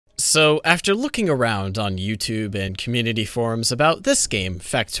So after looking around on YouTube and community forums about this game,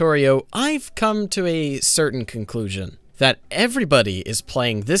 Factorio, I've come to a certain conclusion. That everybody is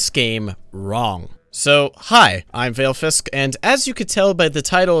playing this game wrong. So, hi, I'm Valefisk, and as you could tell by the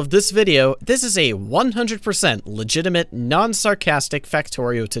title of this video, this is a 100% legitimate, non-sarcastic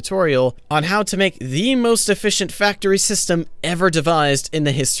Factorio tutorial on how to make the most efficient factory system ever devised in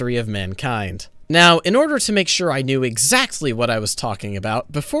the history of mankind. Now, in order to make sure I knew exactly what I was talking about,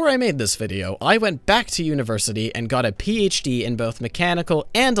 before I made this video, I went back to university and got a PhD in both mechanical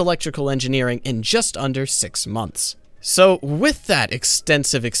and electrical engineering in just under 6 months. So, with that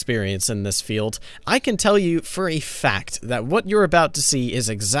extensive experience in this field, I can tell you for a fact that what you're about to see is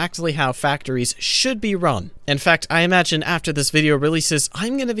exactly how factories should be run. In fact, I imagine after this video releases,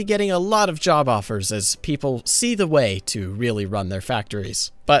 I'm going to be getting a lot of job offers as people see the way to really run their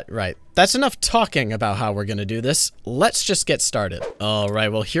factories. But, right, that's enough talking about how we're going to do this. Let's just get started.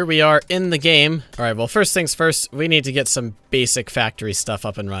 Alright, well here we are in the game. Alright, well first things first, we need to get some basic factory stuff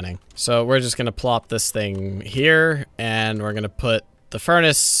up and running. So we're just going to plop this thing here, and we're going to put the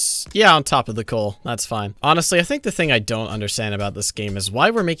furnace, yeah, on top of the coal. That's fine. Honestly, I think the thing I don't understand about this game is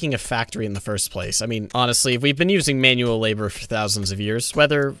why we're making a factory in the first place. I mean, honestly, we've been using manual labor for thousands of years,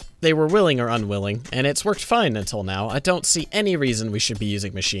 whether they were willing or unwilling, and it's worked fine until now. I don't see any reason we should be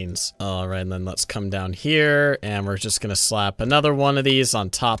using machines. All right, and then let's come down here, and we're just gonna slap another one of these on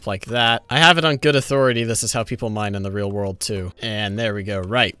top like that. I have it on good authority. This is how people mine in the real world too. And there we go.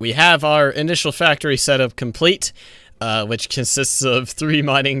 Right, we have our initial factory setup complete. Which consists of 3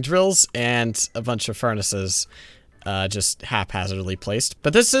 mining drills and a bunch of furnaces, just haphazardly placed.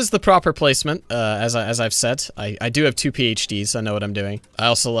 But this is the proper placement, as I've said. I do have 2 PhDs, I know what I'm doing. I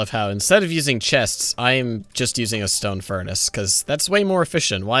also love how instead of using chests, I'm just using a stone furnace, because that's way more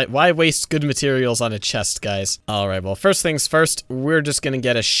efficient. Why waste good materials on a chest, guys? Alright, well, first things first, we're just gonna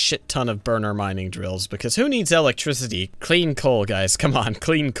get a shit ton of burner mining drills, because who needs electricity? Clean coal, guys, come on,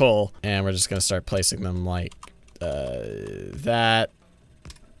 clean coal. And we're just gonna start placing them like that,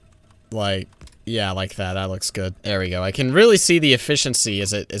 like, yeah, like that. That looks good. There we go. I can really see the efficiency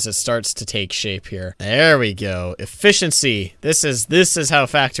as it starts to take shape here. There we go. Efficiency. This is how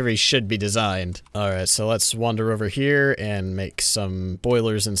factories should be designed. All right, so let's wander over here and make some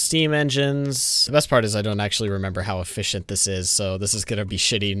boilers and steam engines. The best part is I don't actually remember how efficient this is, so this is gonna be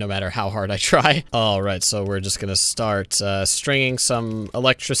shitty no matter how hard I try. All right, so we're just gonna start stringing some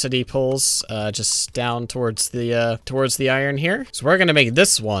electricity poles just down towards the iron here. So we're gonna make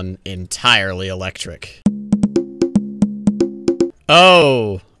this one entirely electric.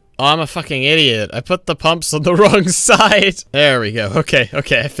 Oh, I'm a fucking idiot. I put the pumps on the wrong side. There we go. Okay,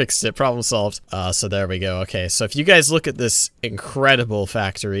 I fixed it. Problem solved. So there we go. Okay, so if you guys look at this incredible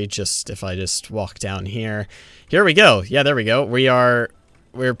factory, if I just walk down here. Here we go. Yeah, there we go.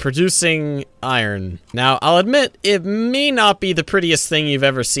 We're producing iron. Now, I'll admit, it may not be the prettiest thing you've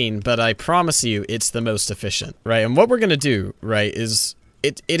ever seen, but I promise you it's the most efficient, right? And what we're gonna do, right, is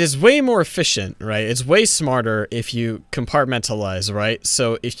it is way more efficient, right? It's way smarter if you compartmentalize, right?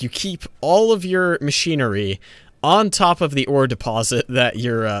 So if you keep all of your machinery on top of the ore deposit that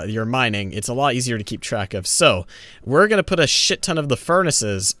you're mining, it's a lot easier to keep track of. So we're gonna put a shit ton of the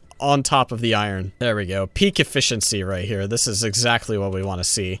furnaces on top of the iron. There we go. Peak efficiency right here. This is exactly what we want to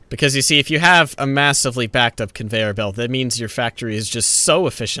see. Because you see, if you have a massively backed up conveyor belt, that means your factory is just so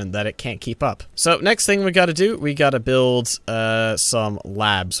efficient that it can't keep up. So next thing we gotta do, we gotta build some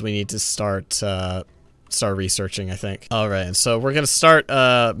labs. We need to start researching, I think. All right, and so we're gonna start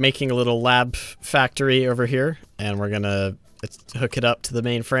making a little lab factory over here, and we're gonna hook it up to the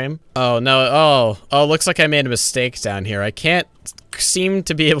mainframe. Oh no, oh, looks like I made a mistake down here. I can't seem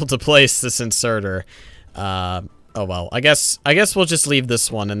to be able to place this inserter. Oh well, I guess we'll just leave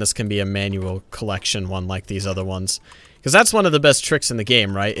this one, and this can be a manual collection one like these other ones. Because that's one of the best tricks in the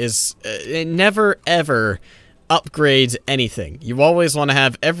game, right? Is it never ever upgrade anything. You always want to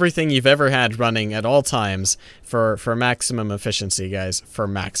have everything you've ever had running at all times for maximum efficiency, guys. For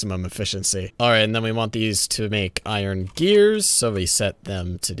maximum efficiency. Alright, and then we want these to make iron gears, so we set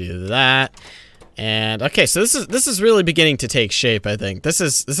them to do that. And okay, so this is really beginning to take shape, I think. This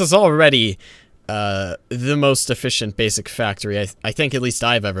is already the most efficient basic factory I think at least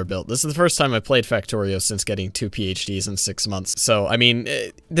I've ever built. This is the first time I played Factorio since getting 2 PhDs in 6 months. So, I mean,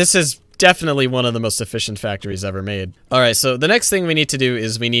 this is definitely one of the most efficient factories ever made. Alright, so the next thing we need to do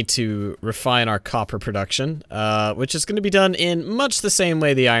is we need to refine our copper production, which is going to be done in much the same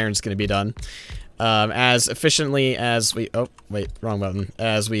way the iron's going to be done. As efficiently as we, oh, wait, wrong button,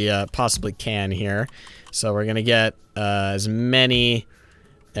 as we possibly can here. So we're going to get as many,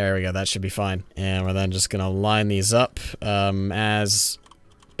 there we go, that should be fine. And we're then just going to line these up as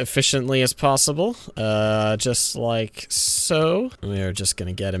efficiently as possible, just like so. We're just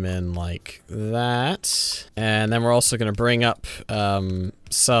gonna get him in like that. And then we're also gonna bring up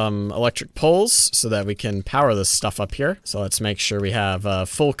some electric poles so that we can power this stuff up here. So let's make sure we have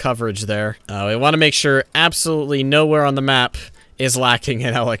full coverage there. We want to make sure absolutely nowhere on the map is lacking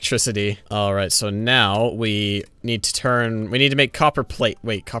in electricity. All right, so now we need to make copper plate.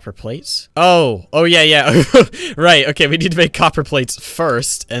 Wait, copper plates? Oh, yeah. Right, okay, we need to make copper plates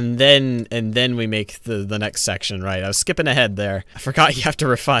first, and then we make the next section, right? I was skipping ahead there. I forgot you have to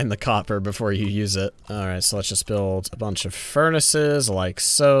refine the copper before you use it. All right, so let's just build a bunch of furnaces like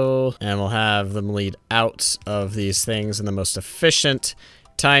so, and we'll have them lead out of these things in the most efficient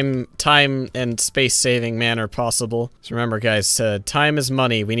time and space-saving manner possible. So remember, guys, time is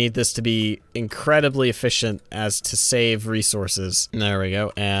money. We need this to be incredibly efficient as to save resources. There we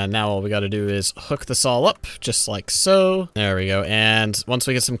go. And now all we gotta do is hook this all up, just like so. There we go. And once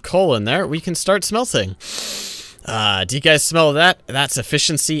we get some coal in there, we can start smelting. Do you guys smell that? That's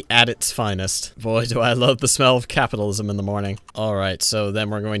efficiency at its finest. Boy, do I love the smell of capitalism in the morning. All right, so then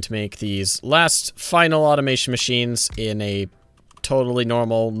we're going to make these last final automation machines in a totally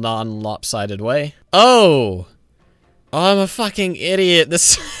normal, non-lopsided way. Oh, I'm a fucking idiot.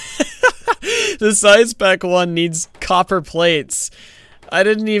 This the science pack one needs copper plates. I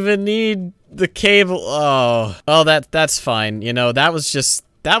didn't even need the cable. Oh, that's fine. You know, that was just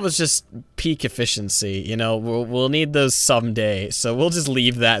peak efficiency. You know, we'll need those someday, so we'll just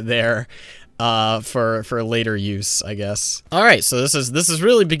leave that there for later use, I guess. All right, so this is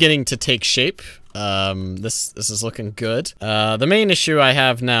really beginning to take shape. This is looking good. The main issue I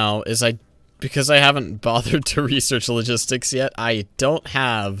have now is because I haven't bothered to research logistics yet, I don't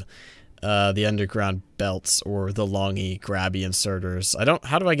have the underground belts or the longy grabby inserters.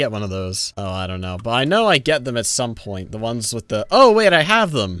 How do I get one of those? Oh, I don't know. But I know I get them at some point. The ones with the, oh wait, I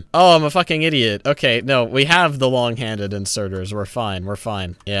have them. Oh, I'm a fucking idiot. Okay, no, we have the long-handed inserters. We're fine, we're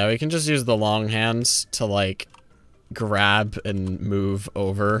fine. Yeah, we can just use the long hands to like grab and move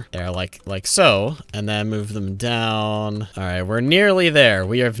over there like so, and then move them down. All right, we're nearly there.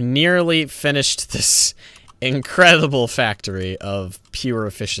 We have nearly finished this incredible factory of pure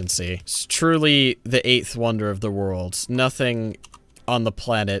efficiency. It's truly the eighth wonder of the world. Nothing on the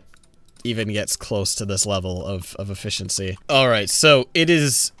planet even gets close to this level of efficiency. All right, so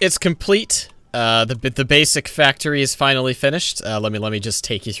it's complete. The basic factory is finally finished. Let me just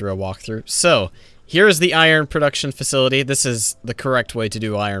take you through a walkthrough. So here's the iron production facility. This is the correct way to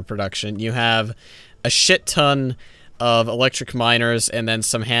do iron production. You have a shit ton of electric miners and then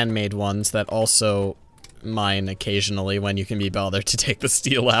some handmade ones that also mine occasionally when you can be bothered to take the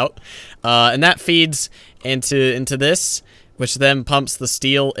steel out. And that feeds into this, which then pumps the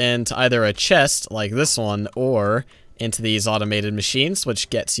steel into either a chest like this one or into these automated machines, which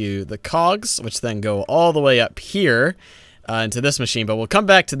gets you the cogs, which then go all the way up here into this machine. But we'll come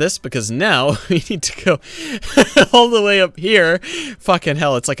back to this because now we need to go all the way up here. Fucking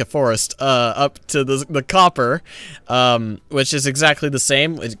hell, it's like a forest. Up to the copper, which is exactly the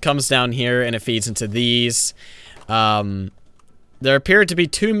same. It comes down here and it feeds into these. There appear to be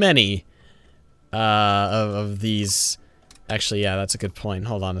too many of these. Actually, yeah, that's a good point.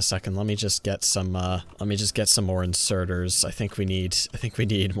 Hold on a second. Let me just get some more inserters. I think we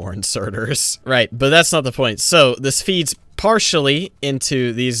need more inserters. Right, but that's not the point. So this feeds partially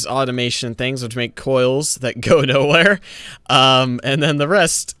into these automation things, which make coils that go nowhere. And then the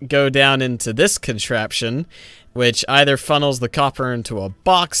rest go down into this contraption, which either funnels the copper into a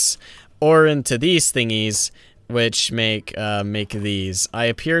box or into these thingies, which make these. I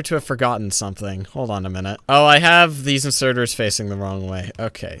appear to have forgotten something. Hold on a minute. Oh, I have these inserters facing the wrong way.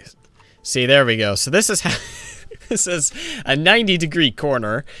 Okay. See, there we go. So this is how this is a 90-degree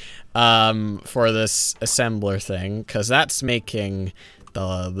corner for this assembler thing, because that's making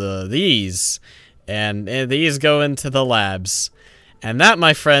these, and these go into the labs. And that,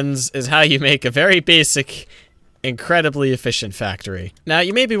 my friends, is how you make a very basic, incredibly efficient factory. Now,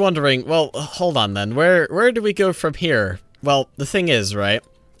 you may be wondering, well, hold on then, where do we go from here? Well, the thing is, right,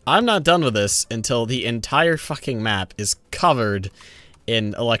 I'm not done with this until the entire fucking map is covered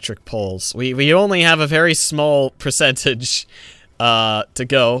in electric poles. We only have a very small percentage to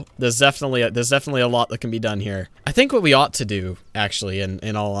go. There's definitely a lot that can be done here. I think what we ought to do, actually,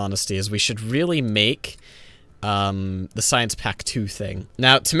 in all honesty, is we should really make the Science Pack 2 thing.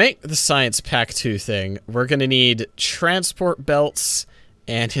 Now, to make the Science Pack 2 thing, we're gonna need transport belts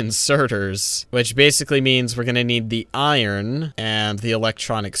and inserters, which basically means we're gonna need the iron and the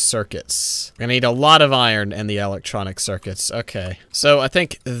electronic circuits. We're gonna need a lot of iron and the electronic circuits. Okay, so I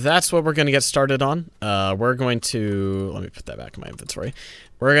think that's what we're gonna get started on. We're going to, let me put that back in my inventory.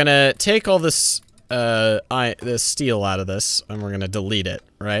 we're gonna take all this this steel out of this, and we're gonna delete it,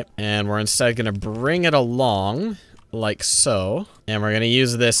 right? And we're instead gonna bring it along like so, and we're gonna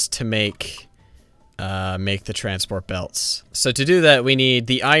use this to make the transport belts. So to do that, we need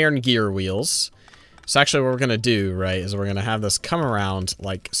the iron gear wheels. So actually what we're gonna do, right, is we're gonna have this come around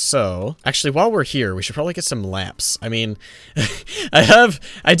like so. Actually, while we're here, we should probably get some lamps. I mean,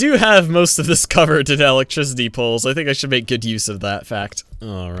 I do have most of this covered in electricity poles. I think I should make good use of that fact.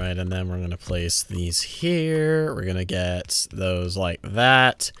 All right, and then we're gonna place these here. We're gonna get those like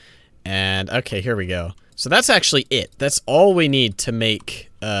that. And okay, here we go. So that's actually it. That's all we need to make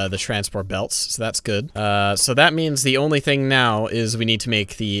the transport belts, so that's good. So that means the only thing now is we need to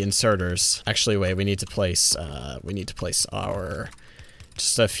make the inserters. Actually, wait, we need to place our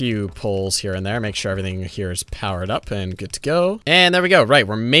just a few poles here and there. Make sure everything here is powered up and good to go. And there we go. Right,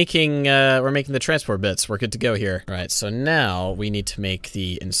 we're making the transport bits. We're good to go here. All right, so now we need to make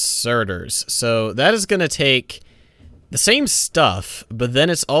the inserters. So that is gonna take the same stuff, but then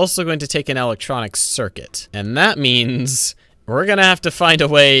it's also going to take an electronic circuit. And that means we're gonna have to find a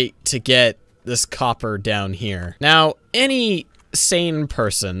way to get this copper down here. Now, any sane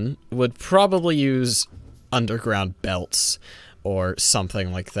person would probably use underground belts or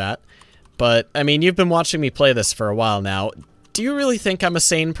something like that. But, I mean, you've been watching me play this for a while now. Do you really think I'm a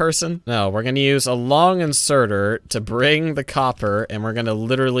sane person? No, we're gonna use a long inserter to bring the copper, and we're gonna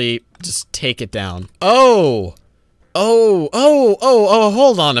literally just take it down. Oh! Oh,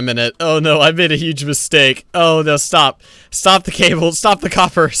 hold on a minute. Oh no, I made a huge mistake. Oh no, stop. Stop the cable, stop the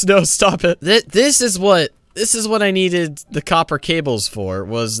copper. No, stop it. This is what I needed the copper cables for,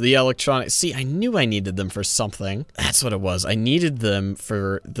 was the electronic. See, I knew I needed them for something. That's what it was. I needed them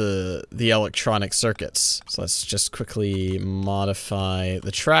for the electronic circuits. So let's just quickly modify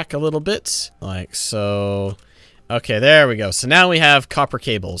the track a little bit, like so. Okay, there we go. So now we have copper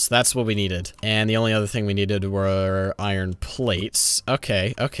cables. That's what we needed. And the only other thing we needed were iron plates.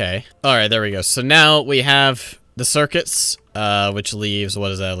 Okay. All right, there we go. So now we have the circuits, which leaves, what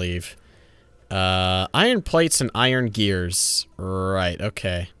does that leave? Iron plates and iron gears. Right,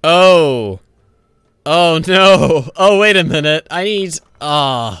 okay. Oh no. Oh, wait a minute. I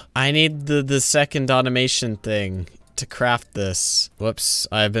need the second automation thing to craft this. Whoops,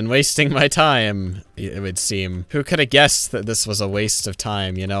 I've been wasting my time, it would seem. Who could have guessed that this was a waste of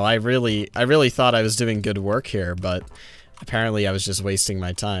time, you know? I really thought I was doing good work here, but apparently I was just wasting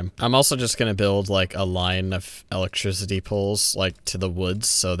my time. I'm also just gonna build like a line of electricity poles like to the woods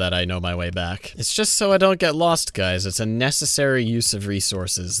so that I know my way back. It's just so I don't get lost, guys. It's a necessary use of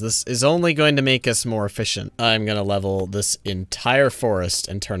resources. This is only going to make us more efficient. I'm gonna level this entire forest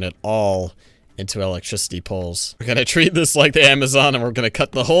and turn it all into electricity poles. We're gonna treat this like the Amazon, and we're gonna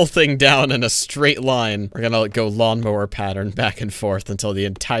cut the whole thing down in a straight line. We're gonna go lawnmower pattern back and forth until the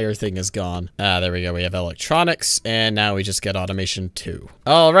entire thing is gone. There we go. We have electronics, and now we just get automation 2.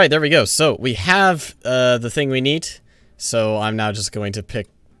 All right, there we go. So we have the thing we need. So I'm now just going to pick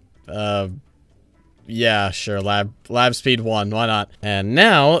yeah, sure, lab speed 1, why not? And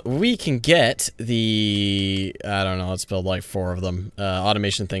now we can get the, I don't know, let's build like 4 of them,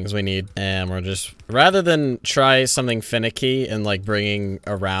 automation things we need. And we're just, rather than try something finicky and like bringing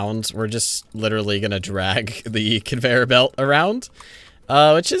around, we're just literally gonna drag the conveyor belt around.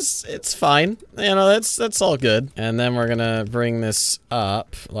 Which is, it's fine. You know, that's all good. And then we're gonna bring this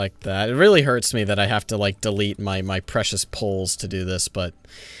up like that. It really hurts me that I have to like delete my precious poles to do this, but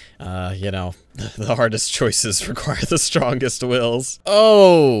you know, the hardest choices require the strongest wills.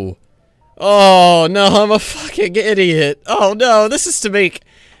 Oh no, I'm a fucking idiot. Oh no, this is to make,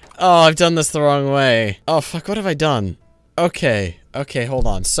 oh, I've done this the wrong way. Oh fuck, what have I done? Okay, hold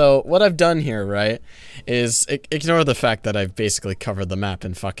on. So what I've done here, right, is ignore the fact that I've basically covered the map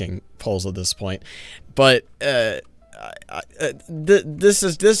in fucking poles at this point, but this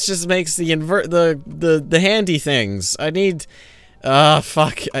just makes the handy things. I need,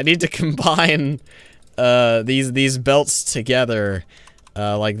 fuck, I need to combine these belts together.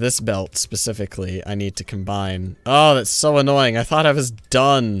 Like this belt specifically, I need to combine. Oh, that's so annoying. I thought I was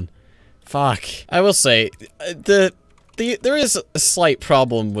done. Fuck. I will say, there is a slight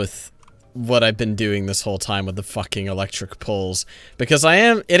problem with what I've been doing this whole time with the fucking electric poles, because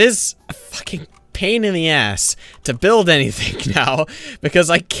it is a fucking pain in the ass to build anything now, because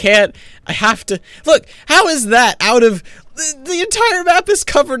I have to, look, how is that out of, the entire map is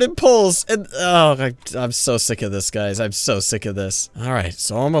covered in poles, and, oh, I'm so sick of this, guys, I'm so sick of this. Alright,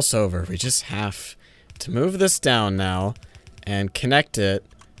 it's almost over. We just have to move this down now, and connect it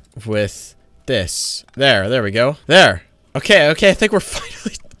with this. There we go. There. Okay, I think we're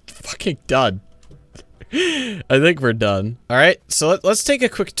finally fucking done. I think we're done. All right, so let's take a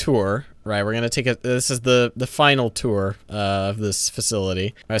quick tour. Right, we're gonna take a. This is the final tour of this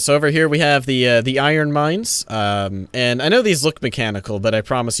facility. All right, so over here we have the iron mines. And I know these look mechanical, but I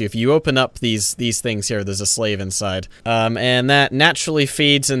promise you, if you open up these things here, there's a slave inside. And that naturally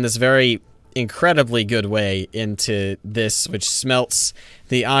feeds in this very incredibly good way into this, which smelts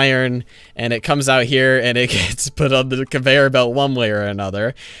the iron, and it comes out here and it gets put on the conveyor belt one way or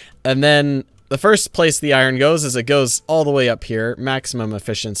another. And then the first place the iron goes is it goes all the way up here, maximum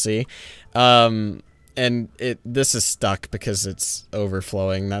efficiency. And this is stuck because it's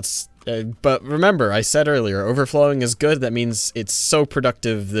overflowing. That's but remember, I said earlier, overflowing is good. That means it's so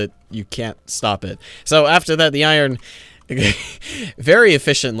productive that you can't stop it. So after that, the iron very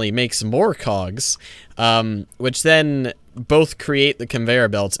efficiently makes more cogs, which then both create the conveyor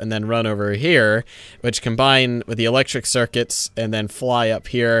belts and then run over here, which combine with the electric circuits and then fly up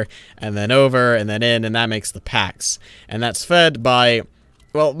here and then over and then in, and that makes the packs. And that's fed by,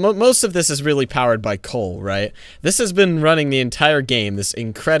 well, most of this is really powered by coal, right? This has been running the entire game, this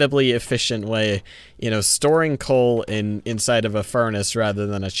incredibly efficient way, you know, storing coal inside of a furnace rather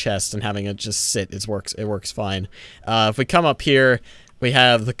than a chest and having it just sit. It works fine. If we come up here, we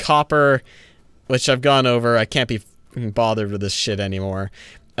have the copper, which I've gone over. I can't be bothered with this shit anymore.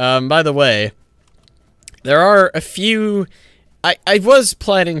 By the way, there are a few... I was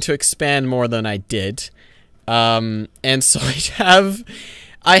planning to expand more than I did. And so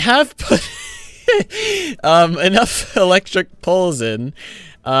I have put enough electric poles in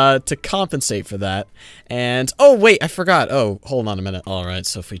to compensate for that. And oh wait, I forgot. Oh, hold on a minute. All right,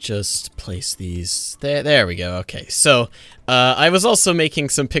 so if we just place these there we go. Okay, so I was also making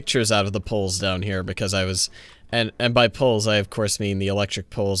some pictures out of the poles down here because I was. And by poles, I of course mean the electric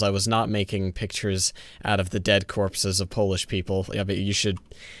poles. I was not making pictures out of the dead corpses of Polish people. Yeah, but you should...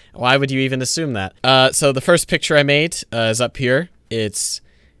 Why would you even assume that? So the first picture I made is up here. It's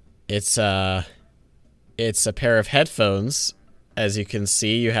a pair of headphones. As you can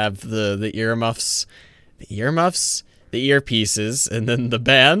see, you have the earmuffs, the earpieces, and then the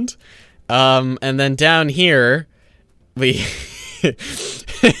band. And then down here, we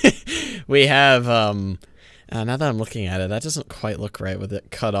we have now that I'm looking at it, that doesn't quite look right with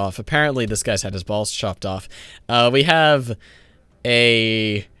it cut off. Apparently, this guy's had his balls chopped off. We have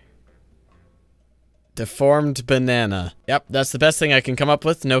a deformed banana. Yep, that's the best thing I can come up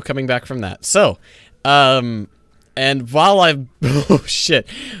with. No coming back from that. So, and while I'm... Oh, shit.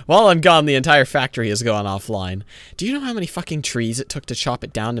 While I'm gone, the entire factory has gone offline. Do you know how many fucking trees it took to chop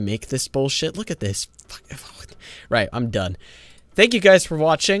it down to make this bullshit? Look at this. Right, I'm done. Thank you guys for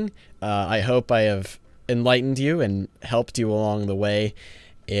watching. I hope I have enlightened you and helped you along the way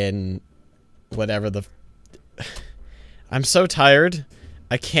in whatever the... I'm so tired.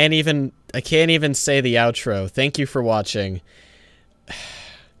 I can't even say the outro. Thank you for watching.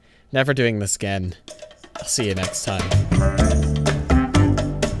 Never doing this again. I'll see you next time.